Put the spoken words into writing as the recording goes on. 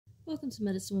Welcome to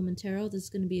Medicine Woman Tarot. This is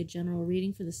going to be a general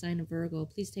reading for the sign of Virgo.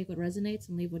 Please take what resonates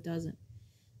and leave what doesn't.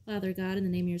 Father God, in the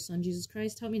name of your Son, Jesus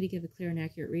Christ, help me to give a clear and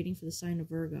accurate reading for the sign of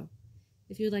Virgo.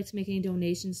 If you would like to make any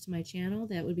donations to my channel,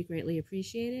 that would be greatly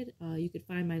appreciated. You could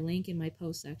find my link in my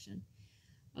post section.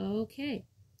 Okay,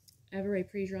 I've already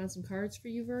pre-drawn some cards for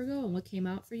you, Virgo, and what came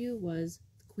out for you was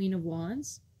the Queen of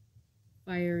Wands,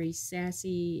 fiery,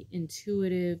 sassy,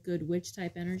 intuitive, good witch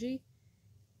type energy,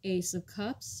 Ace of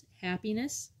Cups,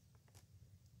 happiness,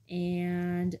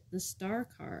 and the Star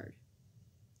card.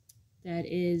 That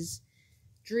is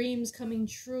dreams coming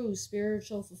true,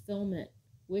 spiritual fulfillment,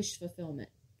 wish fulfillment.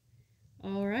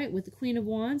 All right, with the Queen of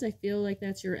Wands, I feel like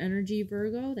that's your energy,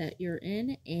 Virgo, that you're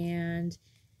in, and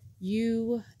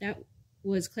that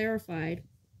was clarified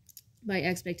by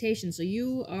expectation. So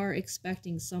you are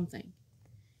expecting something.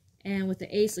 And with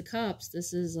the Ace of Cups,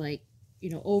 this is like,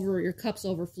 your cup's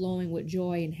overflowing with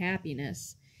joy and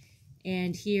happiness.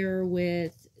 And here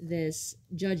with this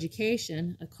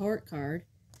Judgication, a court card,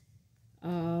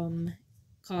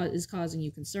 is causing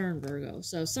you concern, Virgo.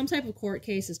 So some type of court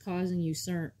case is causing you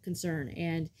concern.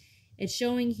 And it's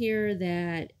showing here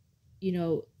that,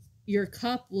 your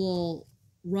cup will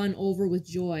run over with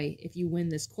joy if you win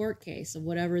this court case of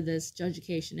whatever this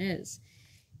Judgication is.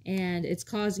 And it's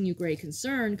causing you great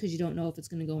concern because you don't know if it's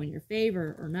going to go in your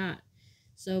favor or not.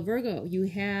 So Virgo, you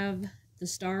have the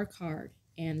Star card.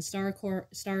 And the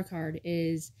Star card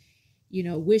is,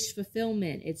 wish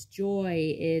fulfillment. It's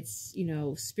joy. It's,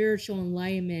 spiritual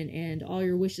enlightenment and all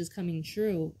your wishes coming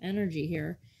true energy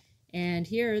here. And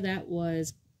here that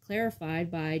was clarified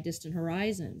by distant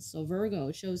horizons. So Virgo,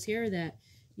 it shows here that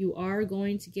you are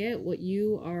going to get what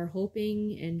you are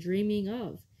hoping and dreaming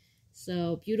of.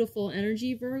 So beautiful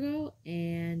energy, Virgo.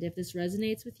 And if this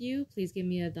resonates with you, please give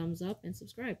me a thumbs up and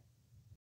subscribe.